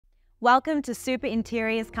Welcome to Super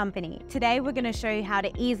Interiors Company. Today we're going to show you how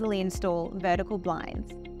to easily install vertical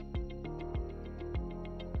blinds.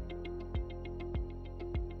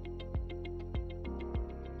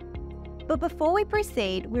 But before we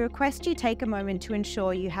proceed, we request you take a moment to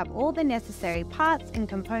ensure you have all the necessary parts and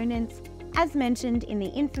components as mentioned in the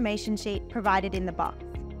information sheet provided in the box.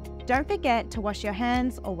 Don't forget to wash your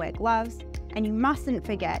hands or wear gloves, and you mustn't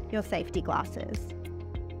forget your safety glasses.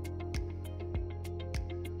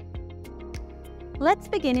 Let's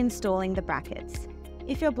begin installing the brackets.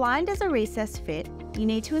 If your blind is a recessed fit, you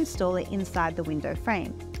need to install it inside the window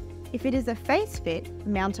frame. If it is a face fit,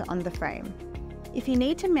 mount it on the frame. If you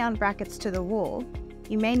need to mount brackets to the wall,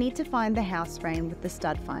 you may need to find the house frame with the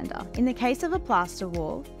stud finder. In the case of a plaster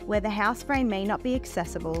wall, where the house frame may not be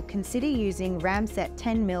accessible, consider using Ramset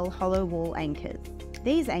 10mm hollow wall anchors.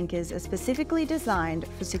 These anchors are specifically designed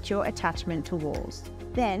for secure attachment to walls.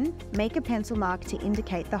 Then, make a pencil mark to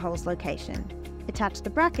indicate the hole's location. Attach the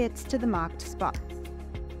brackets to the marked spots.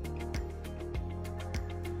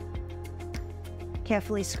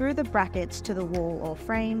 Carefully screw the brackets to the wall or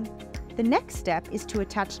frame. The next step is to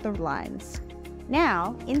attach the lines.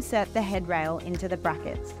 Now, insert the head rail into the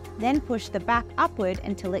brackets. Then push the back upward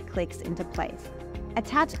until it clicks into place.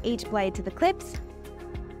 Attach each blade to the clips.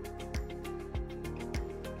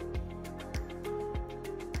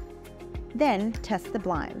 Then test the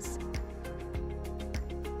blinds.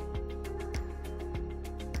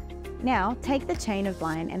 Now, take the chain of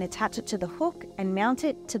blind and attach it to the hook and mount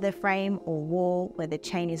it to the frame or wall where the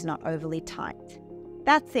chain is not overly tight.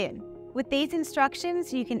 That's it. With these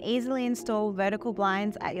instructions, you can easily install vertical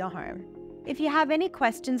blinds at your home. If you have any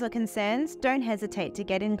questions or concerns, don't hesitate to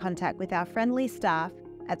get in contact with our friendly staff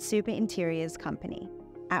at Super Interiors Company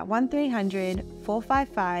at 1300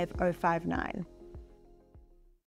 455 059.